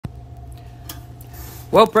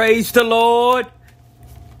Well, praise the Lord.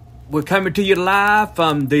 We're coming to you live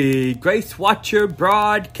from the Grace Watcher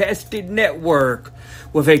Broadcasting Network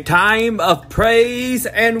with a time of praise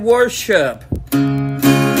and worship.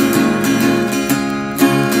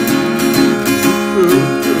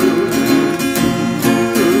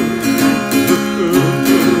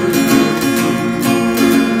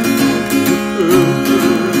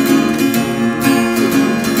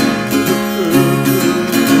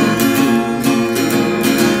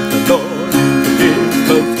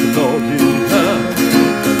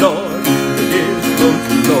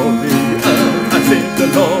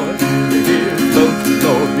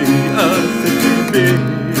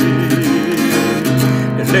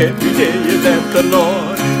 Let me tell you that the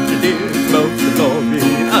Lord, it is most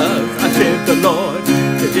glorious. I said the Lord,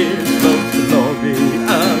 it is most glorious.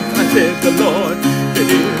 I said the Lord, it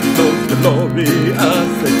is most glorious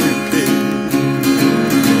to me.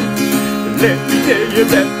 Let me tell you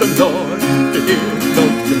that the Lord, it is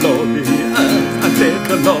most glorious. I said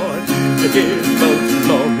the Lord, it is most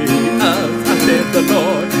glorious. I said the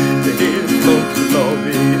Lord, it is most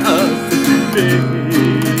glorious to me.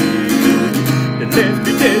 Let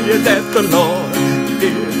me tell you that the Lord, it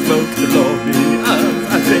is most glorious.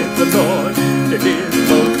 I said the Lord, it is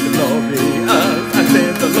most glorious. I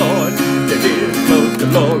said the Lord, it is most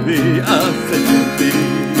glorious to me.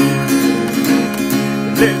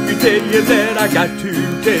 Let me tell you that I got to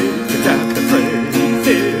take the time to praise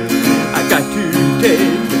Him. I got to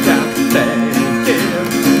take the time to thank Him,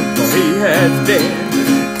 for He has been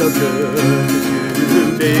so good to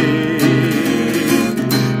me.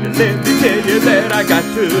 Let me tell you that I got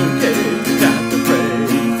to take the time to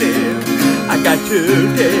praise Him. I got to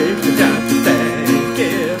take the time to thank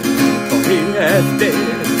Him, for He has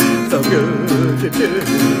been so good to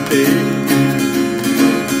me.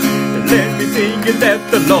 Let me sing it that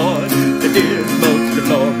the Lord, that is most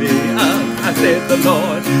glorious. I said the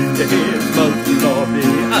Lord, that is most glorious.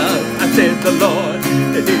 I said the Lord,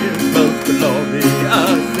 that is most glorious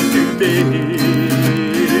to me.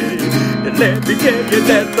 Let me tell you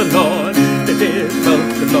that the Lord, that is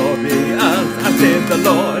most glorious. I said the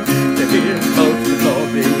Lord, that is most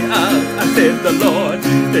glorious. I said the Lord,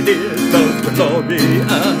 that is most glorious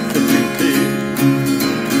to me.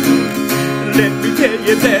 Let me tell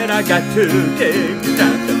you that I got to take the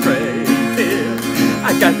time to praise Him.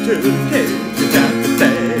 I got to take the time to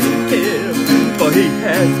thank Him, for He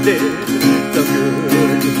has been so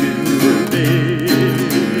good to me.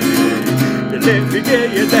 Let me tell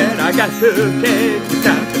you that I got to take the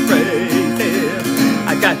time to praise Him.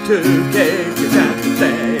 I got to take the time to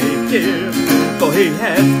thank Him, for He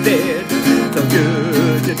has been so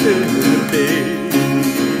good to me.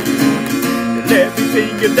 Let me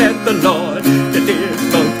sing it that the Lord, that is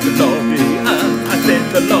most glorious. I said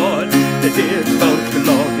the Lord, that is most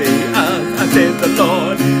glorious. I said the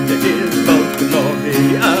Lord, that is most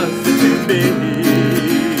glorious to me.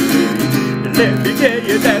 Let me tell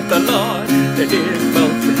you that the Lord, that is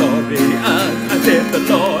most glorious. I said the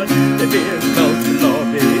Lord, that is most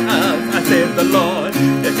glorious. I said the Lord,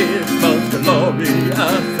 that is most glorious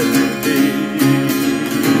to me.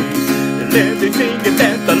 Let me sing it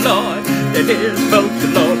that the Lord, that is most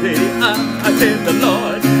glorious. I said the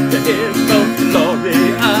Lord, that is most glorious.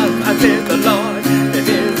 I said the Lord, that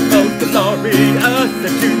is most glorious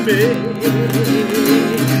to me.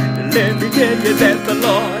 Let me tell you that the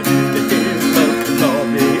Lord, that is most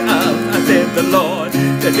glorious. I said the Lord,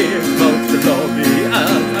 that is most glorious.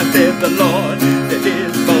 I said the Lord, that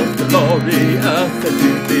is most glorious to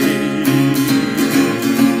me.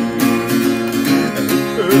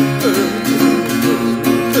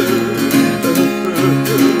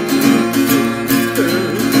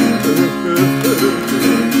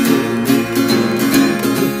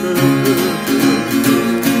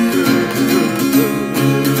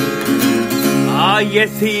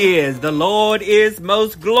 Yes, He is. The Lord is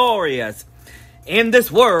most glorious in this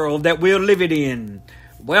world that we're living in.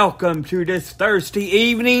 Welcome to this Thursday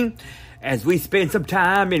evening as we spend some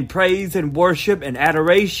time in praise and worship and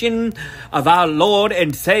adoration of our Lord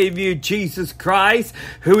and Savior Jesus Christ,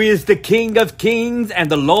 who is the King of Kings and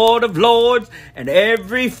the Lord of Lords and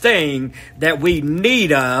everything that we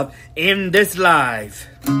need of in this life.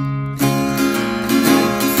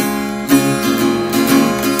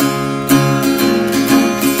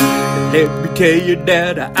 Let me tell you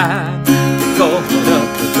that I'm going up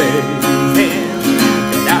to praise Him,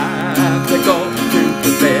 that I'm going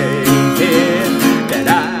to praise Him, that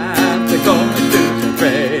I'm going to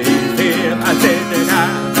praise Him. I said that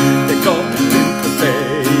I'm going to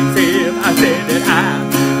praise Him. I said that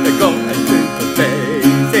I'm going to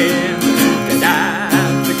praise Him, that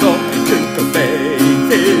I'm going to praise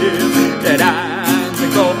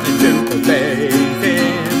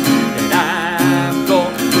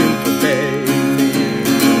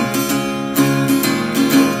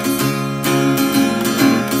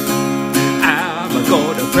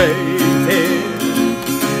praise Him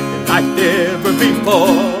like never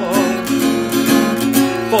before.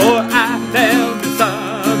 For I found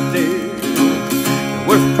something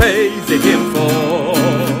worth praising Him for.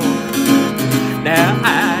 Now I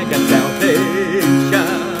got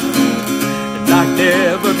salvation like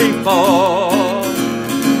never before.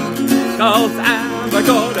 'Cause I'm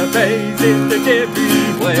gonna praise Him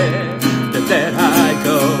everywhere that I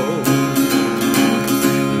go.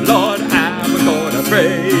 Lord, I'm gonna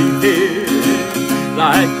praise Him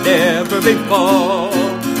like never before.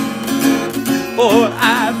 For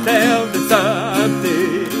I found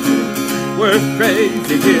something worth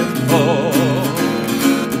praising Him for.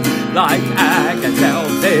 Like I got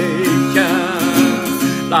salvation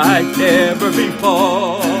like never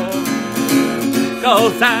before.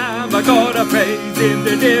 'Cause I'm gonna praise Him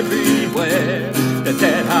everywhere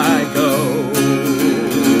that I go.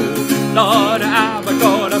 Lord, I'm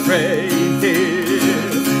gonna praise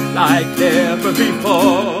Him like never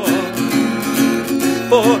before.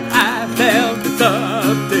 For I found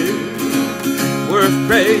something worth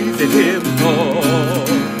praising Him for.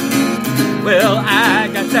 Well, I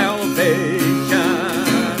got salvation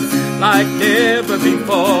like never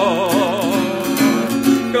before.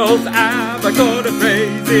 'Cause I'm gonna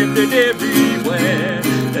praise Him everywhere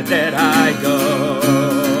that I go.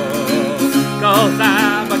 'Cause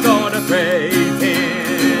I'm gonna praise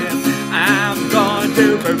Him, I'm going to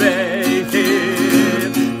praise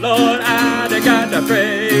Him. Lord, I got to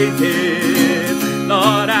praise Him.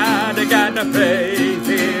 Lord, I got to praise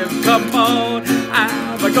Him. Come on,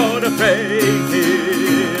 I'm gonna praise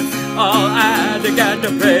Him. Oh, I got to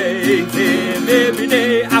praise Him. Every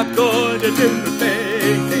day I'm going to do the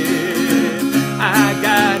praise Him. I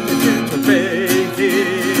got to do the praise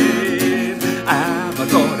Him. I'm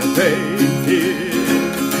gonna praise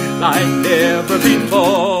Him like never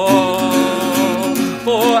before.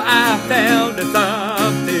 For I found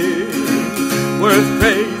something worth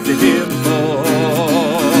praising Him for.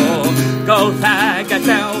 'Cause I got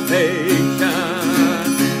salvation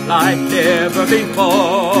like never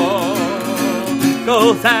before.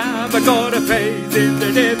 'Cause I'm gonna praise Him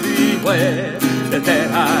everywhere that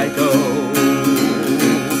I go.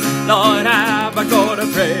 Lord, I'm gonna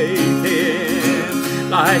praise Him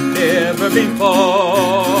like never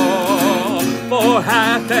before. For I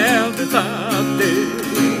found something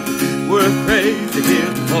worth praising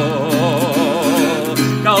Him for.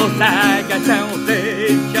 'Cause I got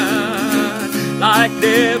salvation like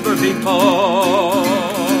never before.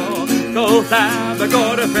 'Cause I'm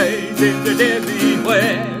gonna praise Him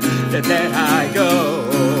everywhere that I go.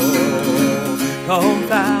 'Cause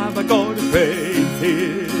I'm gonna praise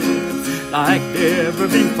Him like never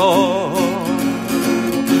before.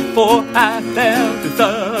 For I found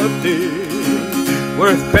something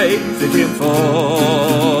worth praising Him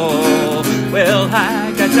for. Well, I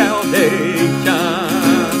got salvation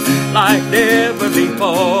like never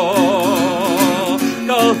before.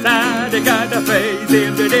 'Cause I got to praise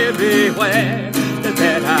Him everywhere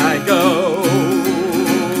that I go.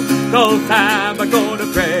 'Cause I'm gonna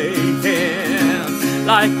praise Him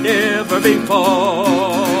like never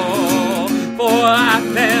before. For I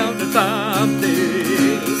found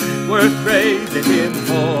something worth praising Him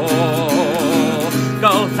for.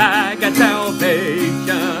 'Cause I got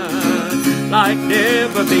salvation like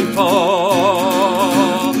never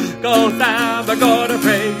before. 'Cause I'm gonna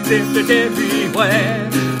praise Him everywhere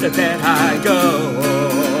that I go.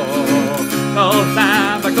 'Cause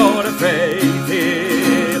I'm gonna praise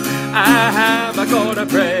Him. I'm gonna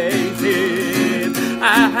praise Him.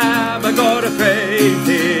 I'm gonna praise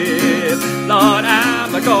Him. Lord,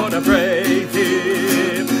 I'm gonna praise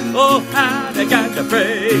Him. Oh, I got to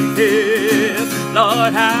praise Him.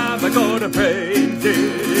 Lord, I'm gonna praise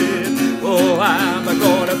Him. Oh, I'm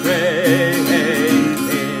gonna praise Him.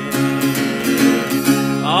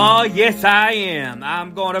 Oh, yes, I am.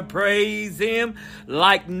 I'm gonna praise Him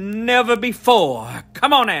like never before.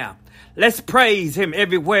 Come on now. Let's praise Him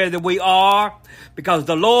everywhere that we are, because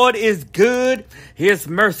the Lord is good. His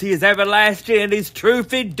mercy is everlasting, and His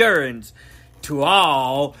truth endurance to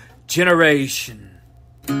all generations.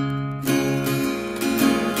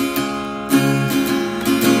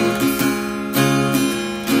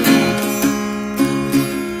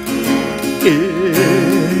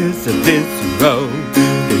 Is this road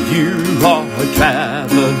that you are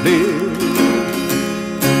traveling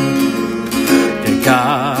that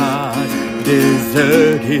God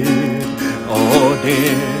deserted all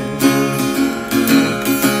in?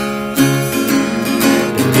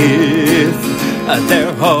 Is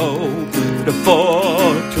there hope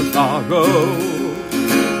for tomorrow?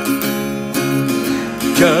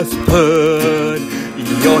 Just put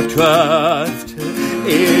your trust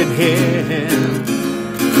in Him.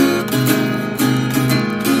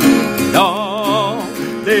 And on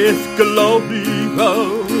this glory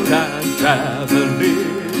road I'm traveling,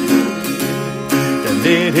 and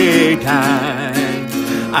many times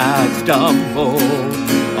I stumble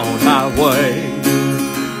on my way.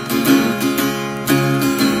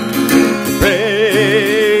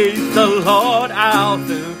 Praise the Lord, I'll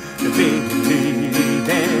soon be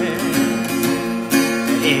leaving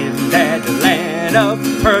in that land of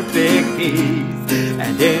perfect peace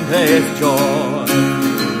and endless joy.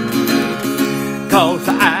 'Cause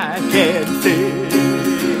I can see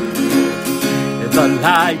the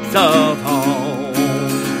lights of home,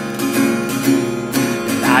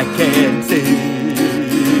 and I can see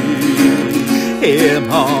Him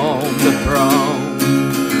on the throne.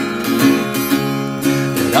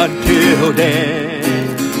 Until then,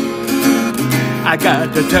 I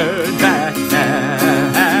got to turn back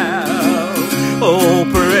now. Oh,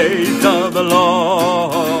 praise of the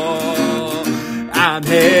Lord, I'm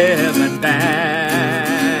heaven bound.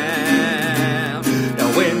 Now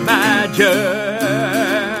when my journey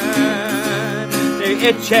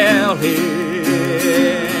it shall end,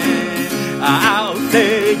 I'll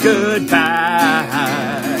say goodbye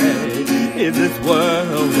in this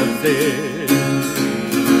world of sin.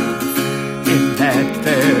 That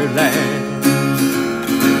fair land,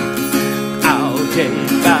 I'll take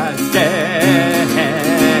my stand.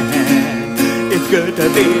 It's good to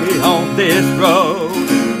be on this road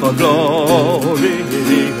for glory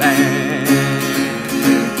land.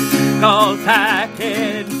 'Cause I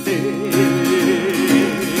can see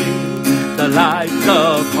the lights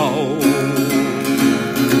of home,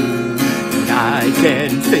 and I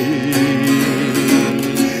can see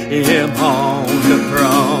Him on the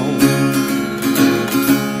throne.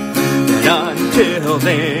 Until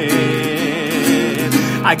then,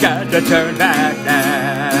 I got to turn back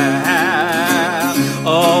now.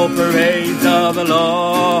 Oh, praise of the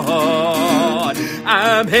Lord,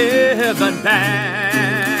 I'm heaven bound.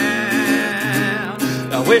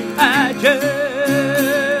 Now with my journey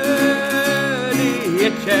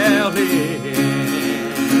it shall end,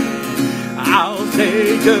 I'll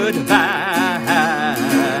say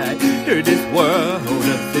goodbye to this world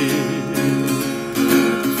of sin.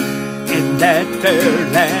 That fair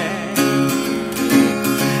land,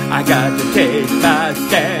 I got to take my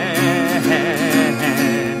stand.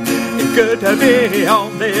 It's good to be on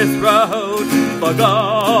this road for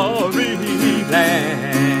glory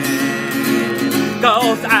land.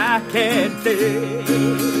 'Cause I can see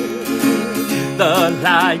the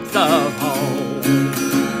lights of home.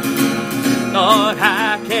 Lord, I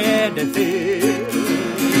can see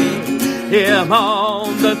Him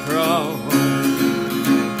on the throne.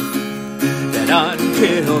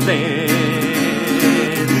 Until then,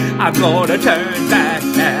 I'm gonna turn back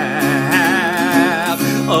now.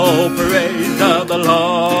 Oh, praise of the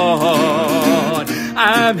Lord,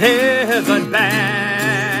 I'm heaven bound.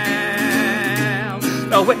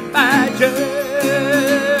 Oh, with my journey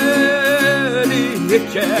it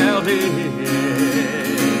shall end,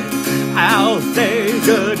 I'll say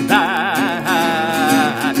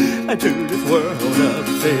goodbye to this world of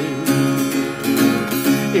sin.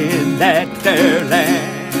 In that fair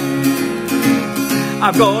land,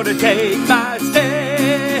 I'm gonna take my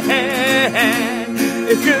stand.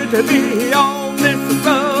 It's good to be on this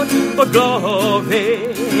road for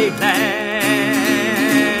glory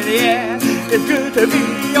land. Yeah, it's good to be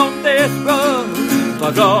on this road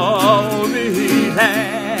for glory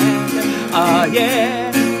land.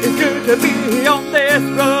 Yeah, it's good to be on this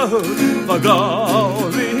road for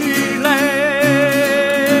glory land.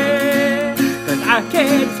 'Cause I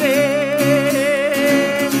can see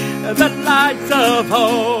the lights of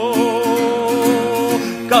hope.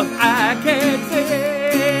 'Cause I can see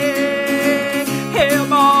Him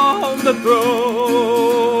on the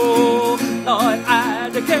throne. Lord, I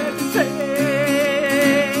can see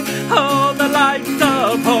all the lights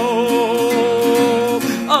of hope.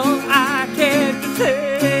 Oh, I can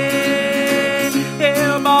see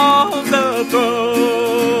Him on the throne.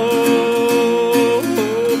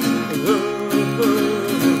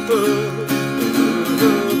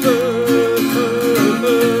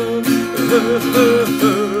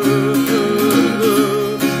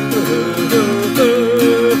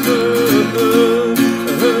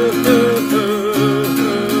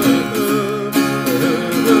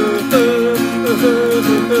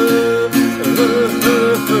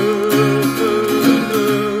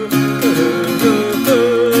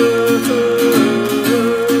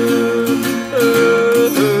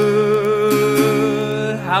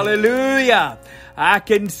 I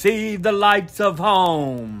can see the lights of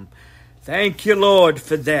home. Thank you, Lord,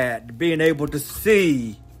 for that, being able to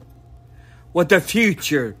see what the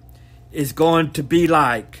future is going to be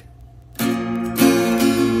like.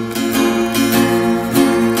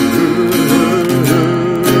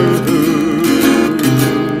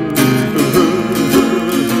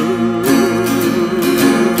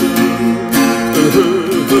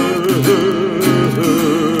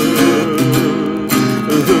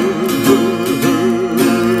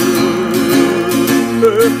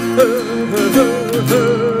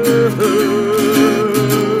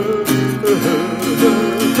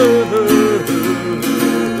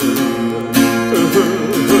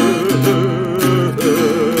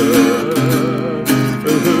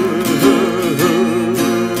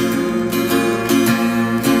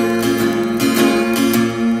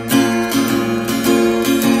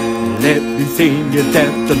 Let me sing it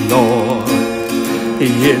that the Lord,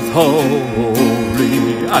 He is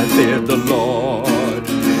holy. I said the Lord,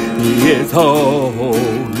 He is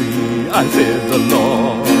holy. I said the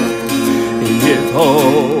Lord, He is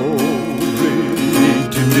holy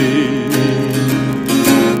to me.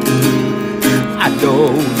 I know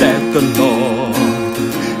that the Lord,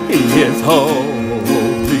 He is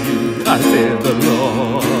holy. I said the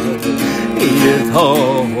Lord, He is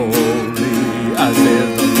holy. I said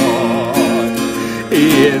the Lord, He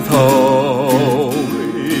is holy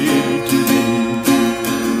to me.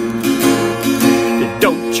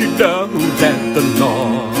 Don't you know that the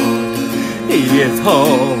Lord, He is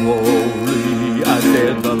holy? I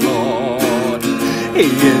said the Lord, He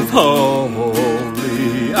is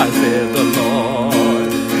holy. I said the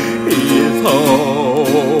Lord, He is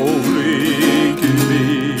holy to me.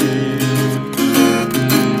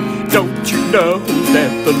 Don't you know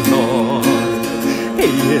that the Lord, He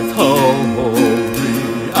is holy?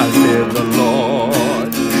 I said the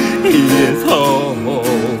Lord, He is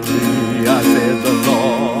holy. I said the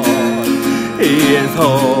Lord, He is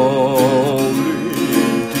holy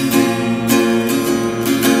to me.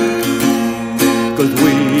 'Cause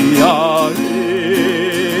we are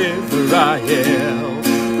Israel,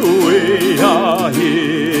 we are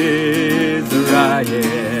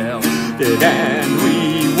Israel, and we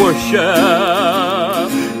worship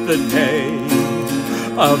the name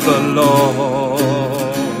of the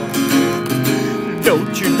Lord.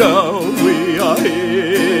 Don't you know we are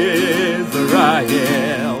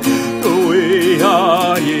Israel? We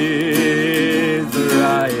are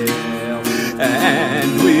Israel, and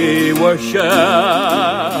we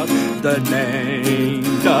worship the name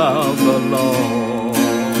of the Lord.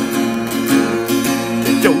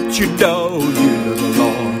 Don't you know the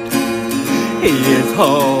Lord, He is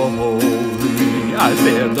holy? I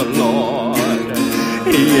said the Lord,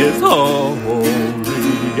 He is holy.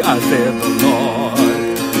 I said the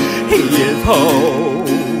Lord, He is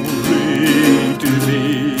holy to me.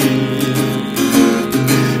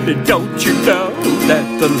 Don't you know that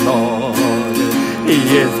the Lord, He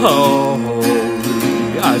is holy?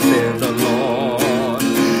 I said the Lord,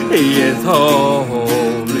 He is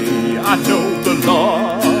holy. I know the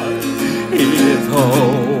Lord, He is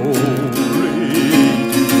holy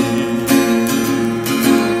to me.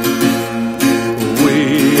 We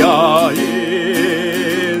are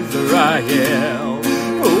Israel,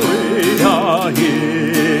 we are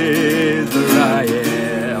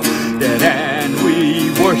Israel, and we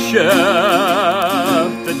worship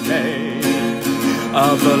the name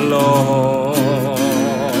of the Lord.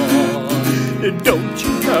 Don't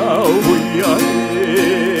you know we are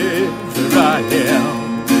Israel,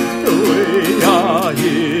 we are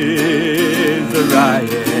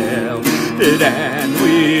Israel, and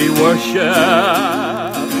we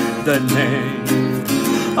worship the name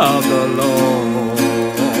of the Lord.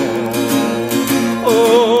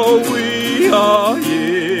 Oh, we are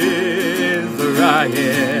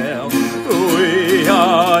Israel, we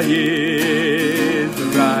are Israel,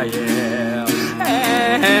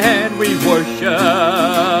 and we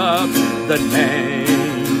worship the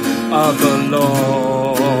name of the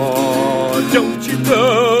Lord. Don't you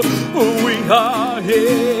know we are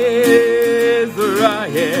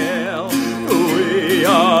Israel, we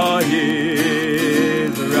are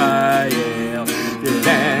Israel,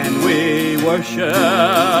 and we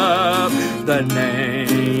worship the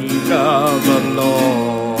name of the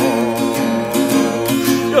Lord.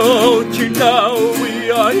 Don't you know we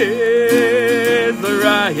are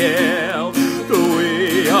Israel,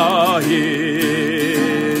 we are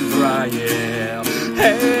Israel,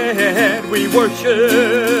 and we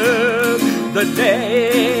worship the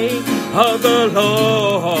name of the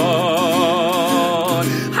Lord.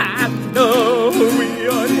 I know we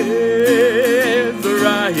are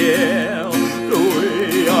Israel, we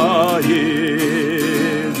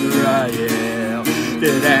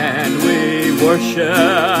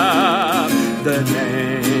worship the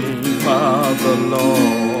name of the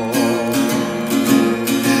Lord.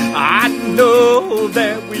 I know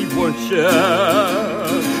that we worship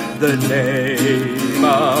the name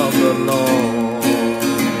of the Lord.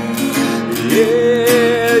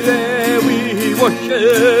 Yeah, we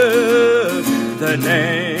worship the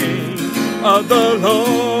name of the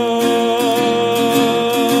Lord.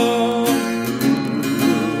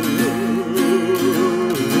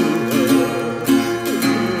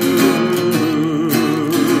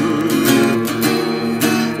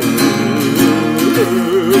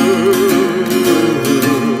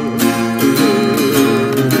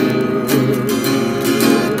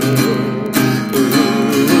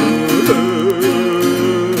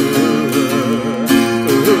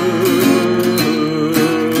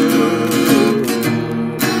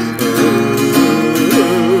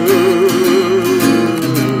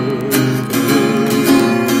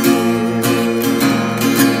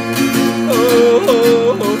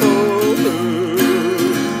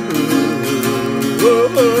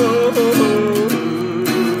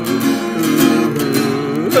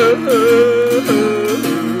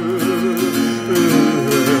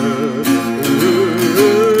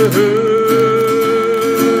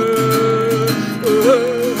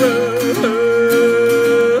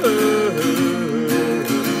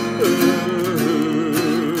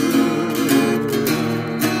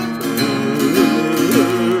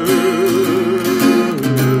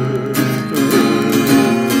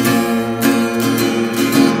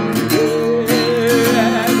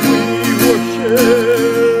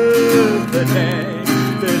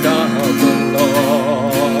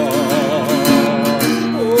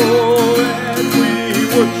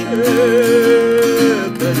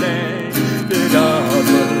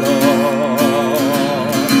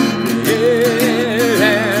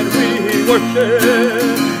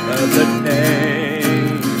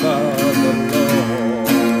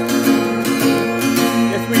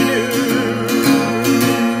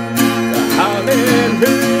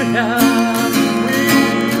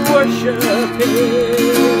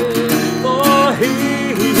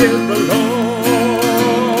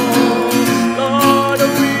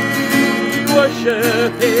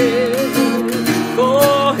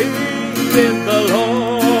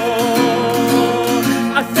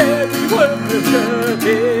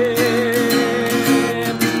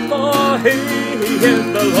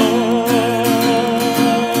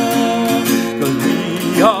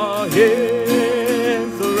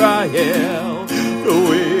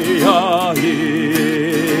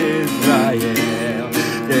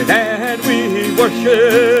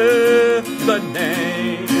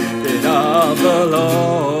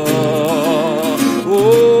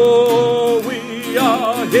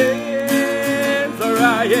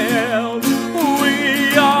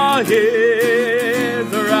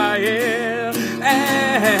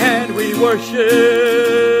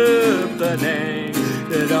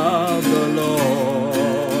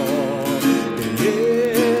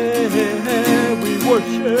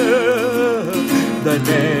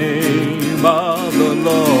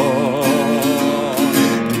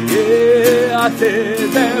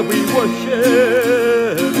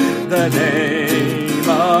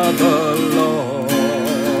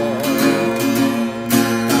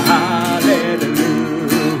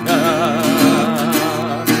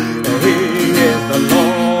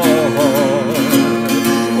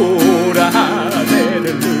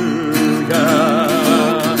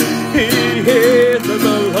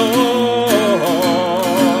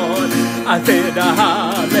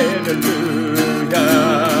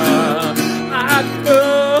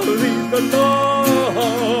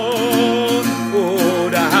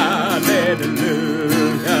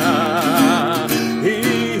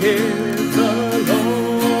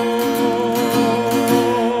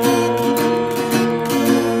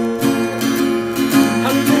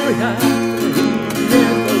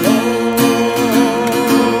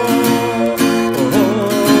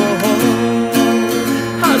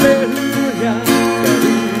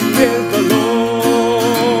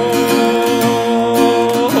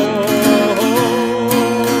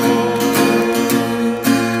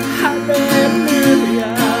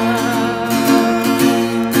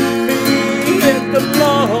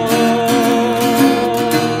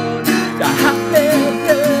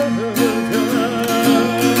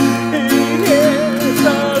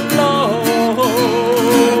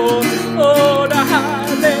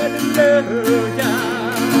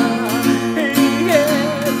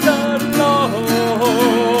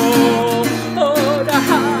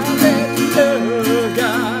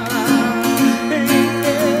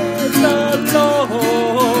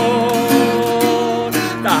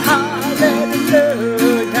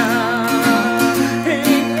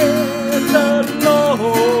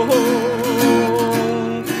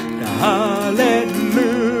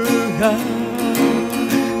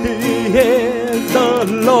 He is the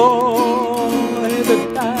Lord.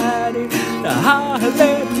 Everybody, hallelujah.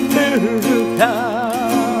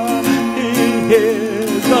 He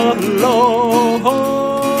is the Lord.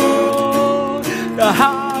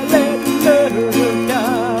 Hallelujah.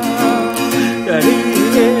 He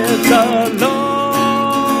is the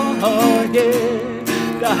Lord.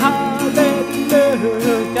 Yeah. Hallelujah.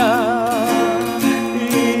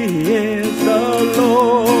 He is the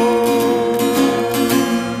Lord.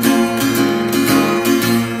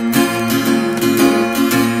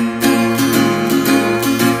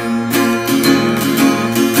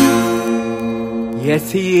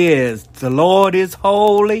 Yes, He is. The Lord is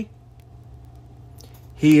holy.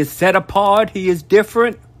 He is set apart. He is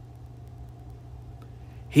different.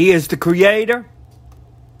 He is the Creator.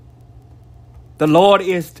 The Lord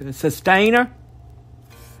is the Sustainer.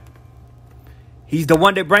 He's the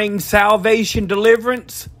one that brings salvation,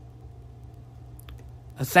 deliverance,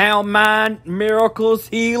 a sound mind, miracles,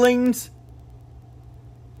 healings,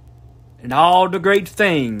 and all the great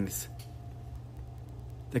things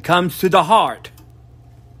that comes to the heart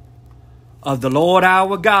of the Lord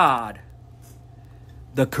our God,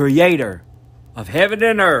 the Creator of heaven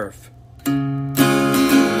and earth.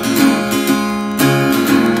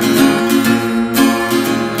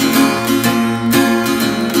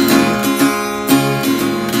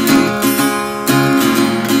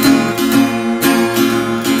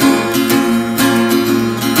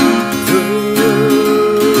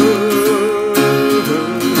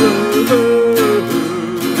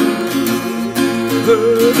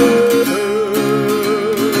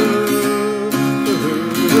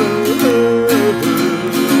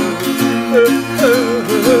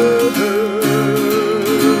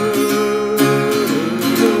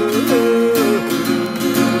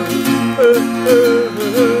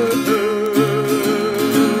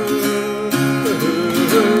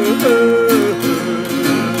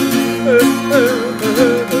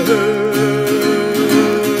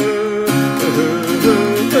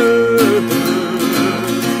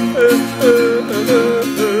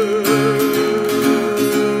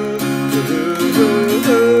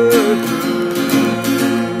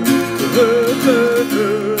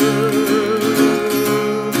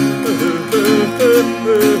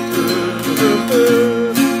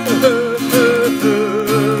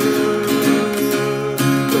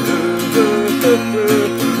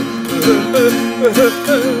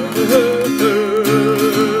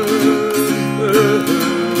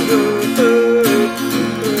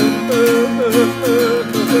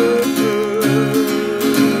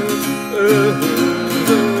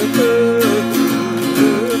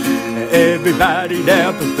 Everybody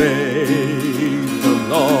now praise the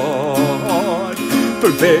Lord,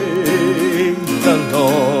 praise the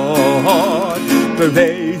Lord,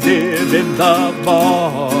 praise Him in the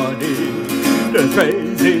morning,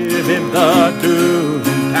 praise Him in the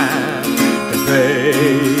noontime,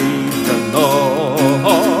 praise the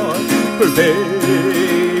Lord,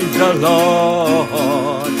 praise the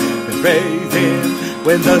Lord, praise Him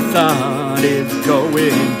when the sun is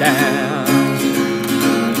going down.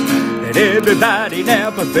 And everybody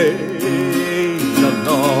now praise the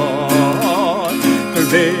Lord,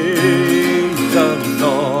 praise the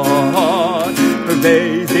Lord,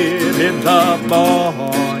 praise Him in the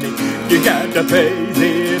morning. You got to praise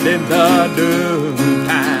Him in the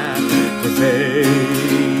noontime.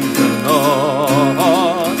 Praise the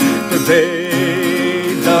Lord,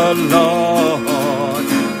 praise the Lord,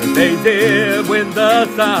 praise Him when the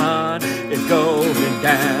sun is going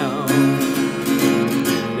down.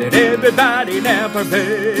 Let everybody now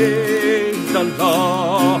praise the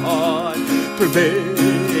Lord,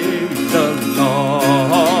 praise the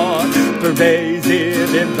Lord, praise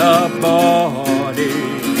Him in the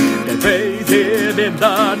morning, and praise Him in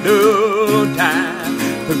the noontime.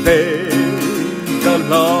 Praise the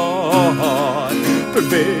Lord,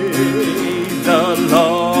 praise the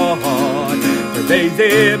Lord, praise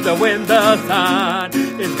Him when the sun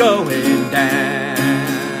is going down.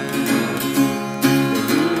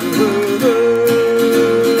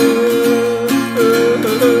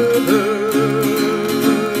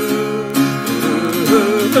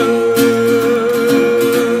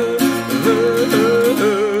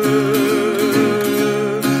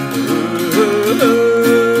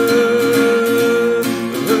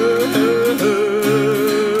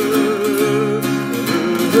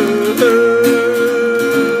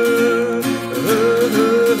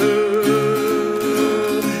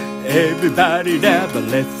 Everybody now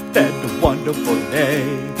bless that wonderful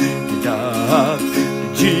name of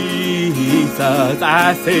Jesus.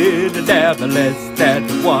 I said never bless that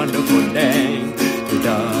wonderful name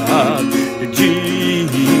of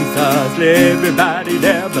Jesus. Jesus. Everybody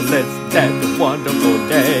there, bless that wonderful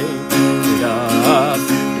day.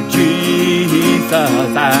 Jesus,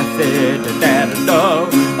 I said that I know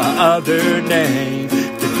other names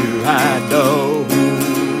do I know.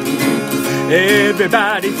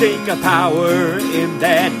 Everybody sing a power in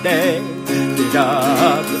that day.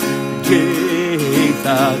 Jesus,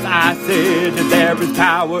 I said that there is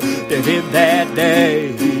power in that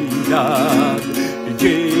day.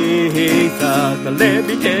 Jesus, let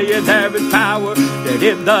me tell you there is power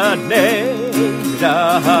in the name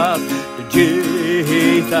of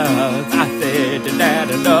Jesus. I said that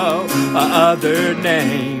I know other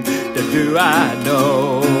name do I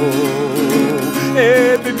know.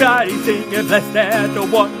 Everybody singing, bless that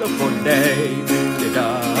wonderful name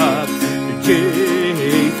of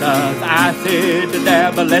Jesus. I said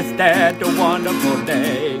that, bless that wonderful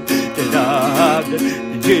name of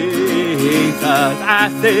Jesus. I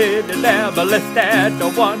said that, bless that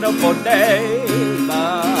wonderful name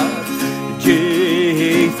of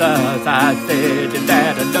Jesus. I said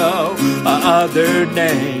that I know other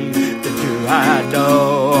names do I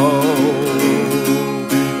know.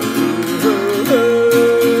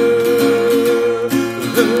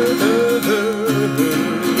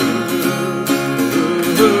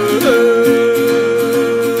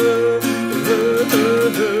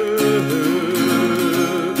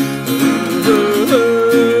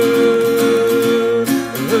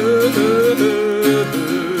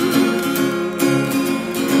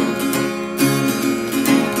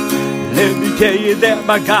 Tell you that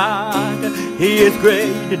my God, He is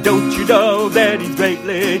great. Don't you know that He's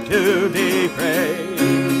greatly to be praised?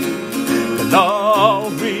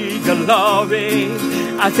 Glory, glory,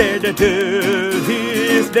 I said to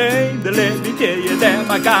His name. Let me tell you that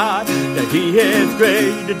my God, that He is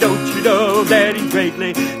great. Don't you know that He's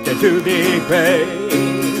greatly to be praised?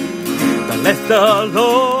 Bless the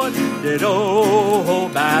Lord, that oh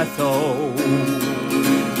my soul.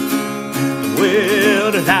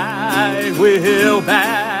 Will and I will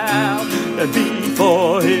bow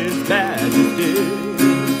before His majesty.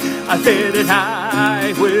 I said that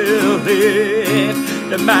I will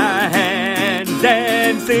lift my hands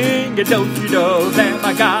and sing. Don't you know that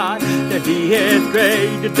my God, that He is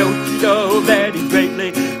great? Don't you know that He's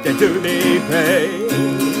greatly to be praised?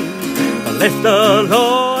 Bless the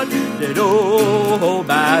Lord, that oh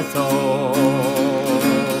my soul.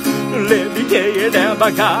 Let me tell you now,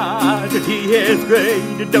 my God, that He is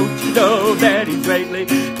great. Don't you know that He's greatly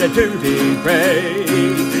to be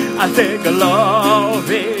praised? I said,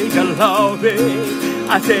 glory, glory.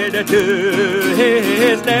 I said to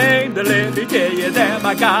His name. Let me tell you that,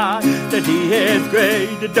 my God, that He is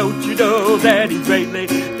great. Don't you know that He's greatly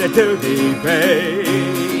to be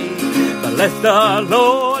praised? Bless the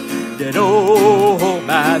Lord, that oh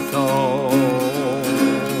my soul.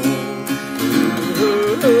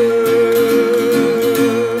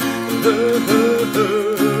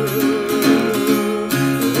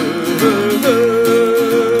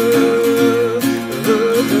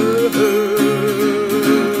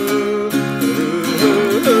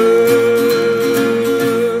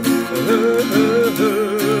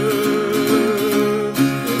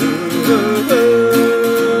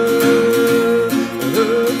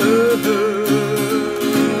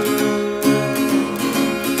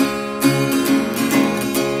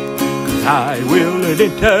 I will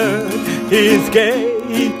enter His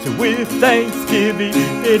gates with thanksgiving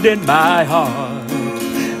in my heart,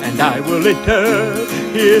 and I will enter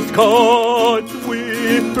His courts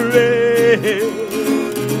with praise,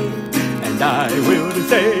 and I will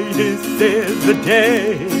say, this is the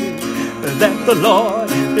day that the Lord,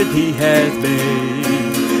 that He has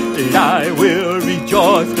made, and I will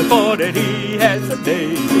rejoice for that He has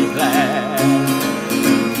made me glad.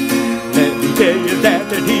 Let me tell you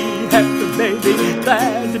that He has made me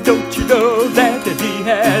glad. Don't you know that He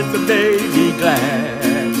has made me glad?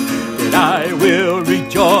 That I will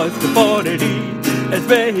rejoice for that He has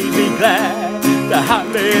made me glad.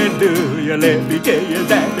 Hallelujah. Let me tell you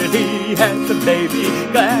that He has made me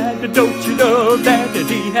glad. Don't you know that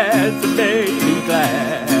He has made me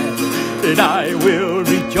glad? That I will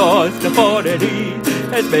rejoice for that He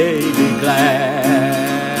has made me glad.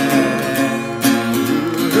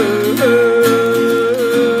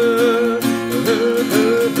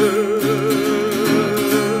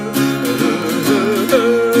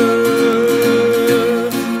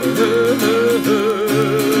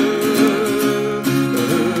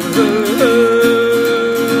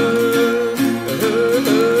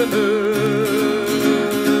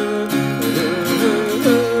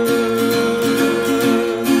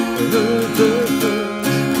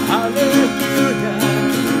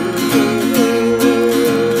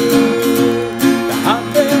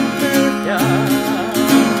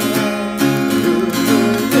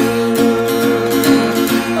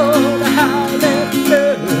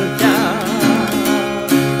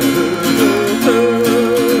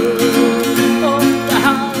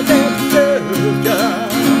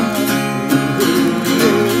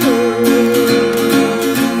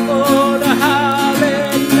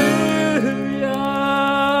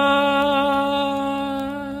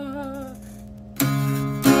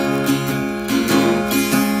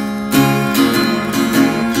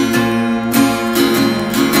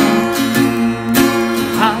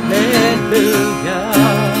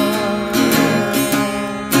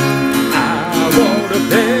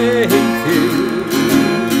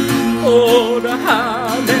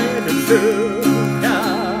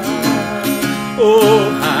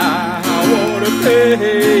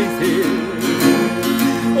 praise Him.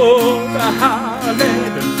 Oh,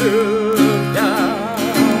 hallelujah.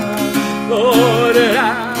 Lord, I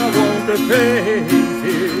want to praise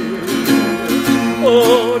Him.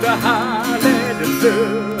 Oh, the hallelujah.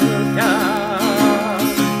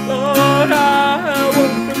 Lord, I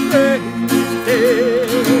want to praise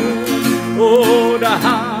Him. Oh, the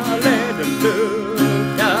hallelujah.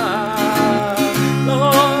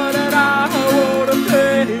 Lord, and I want to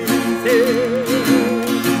praise Him.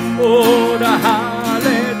 Oh, the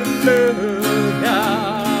hallelujah.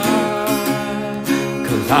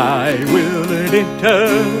 'Cause I will enter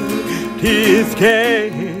His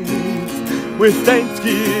gates with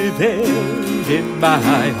thanksgiving in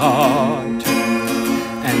my heart,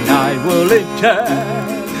 and I will enter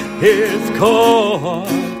His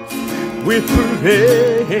courts with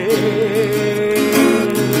praise,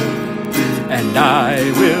 and I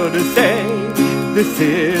will say, this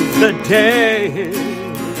is the day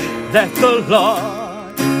that the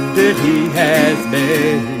Lord that He has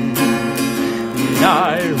made, and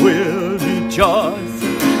I will rejoice,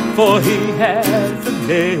 for He has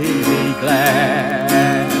made me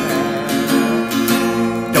glad.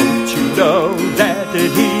 Don't you know that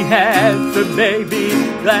He has made me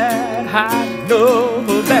glad? I know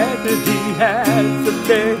that He has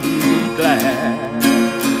made me glad.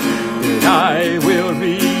 And I will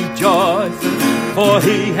rejoice, for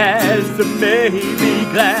He has made me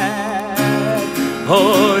glad.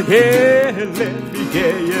 Oh yeah, let me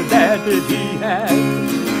tell you that He has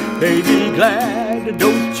made me glad.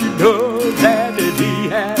 Don't you know that He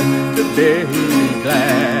has made me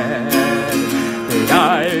glad? And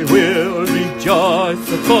I will rejoice,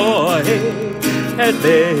 for He has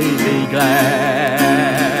made me glad.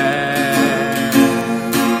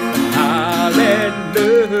 Hallelujah.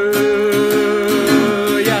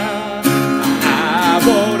 I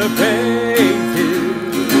want to praise Him.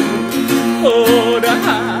 Oh, the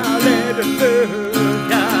hallelujah.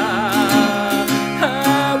 I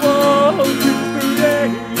want to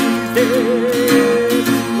praise Him.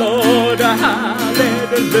 Lord, the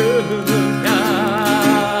hallelujah.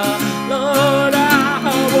 Lord, I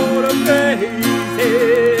want to praise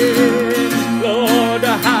Him. Lord,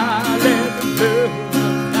 hallelujah.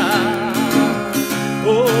 Oh,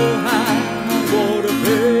 I want to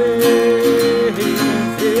praise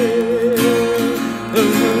Him.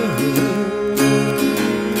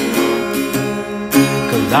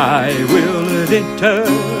 'Cause I will enter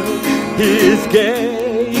His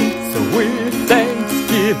gates with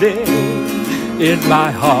thanksgiving in my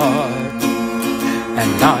heart,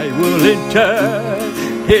 and I will enter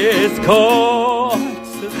His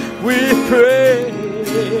courts with praise.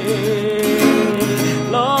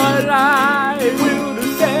 Lord, I will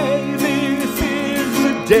say, this is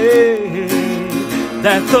the day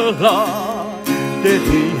that the Lord that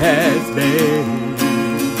He has made,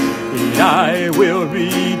 and I will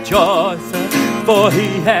rejoice, for He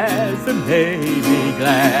has made me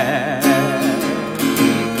glad.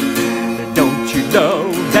 Don't you know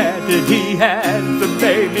that He has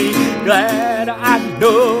made me glad? I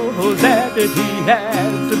know that He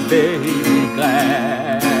has made me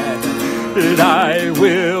glad. And I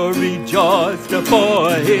will rejoice, for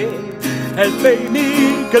He has made me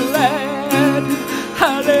glad.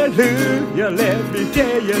 Hallelujah, let me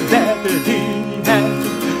tell you that He has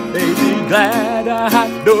made me glad. I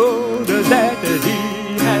know that He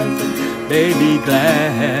has made me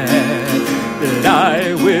glad. That I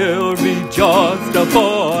will rejoice,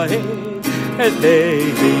 for He has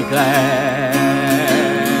made me glad.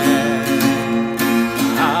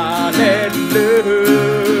 Hallelujah,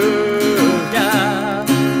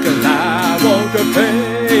 'cause I want to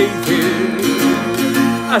praise Him.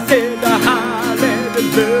 I said the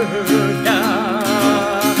hallelujah.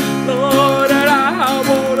 Lord, and I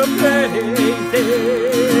want to praise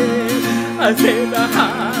Him. I said the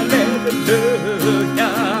hallelujah.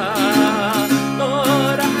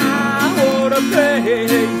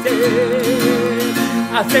 Praise Him.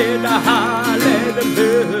 I said the hallelujah.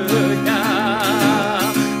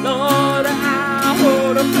 Lord, I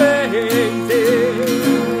want to praise Him.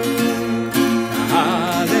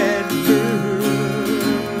 Hallelujah.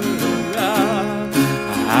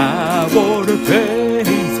 I want to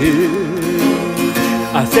praise Him.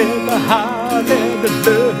 I said the hallelujah.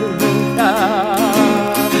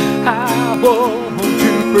 I want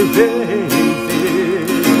to praise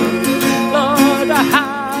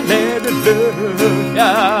hallelujah.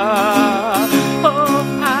 Oh,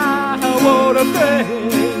 I want to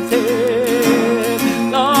praise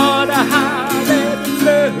Him. Lord, hallelujah.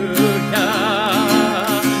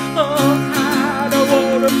 Oh, I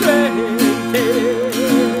want to praise Him.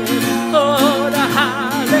 Lord, hallelujah.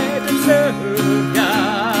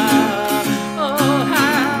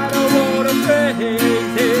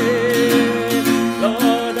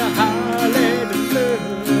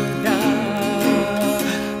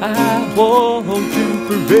 want to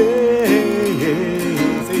praise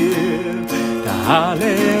Him.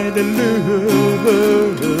 Hallelujah.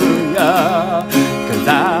 'Cause I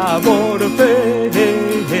want to praise Him.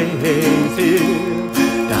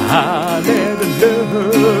 Hallelujah.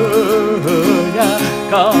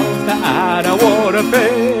 'Cause I want to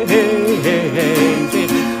praise Him.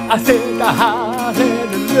 I said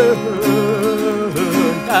hallelujah.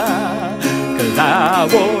 'Cause I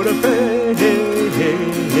want to praise Him.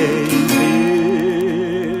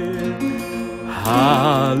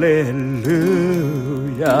 Hallelujah.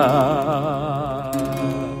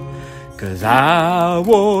 'Cause I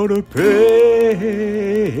want to praise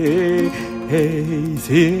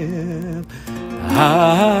Him.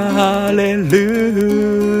 Hallelujah.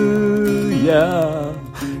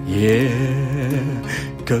 Yeah.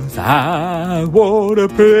 'Cause I want to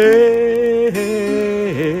praise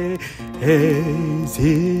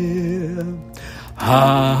Him.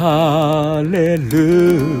 Hallelujah.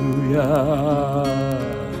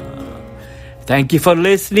 Thank you for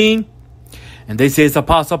listening. And this is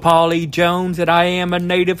Apostle Paul E. Jones, and I am a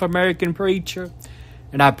Native American preacher.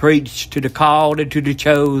 And I preach to the called and to the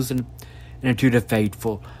chosen and to the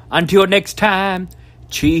faithful. Until next time,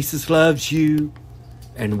 Jesus loves you,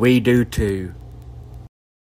 and we do too.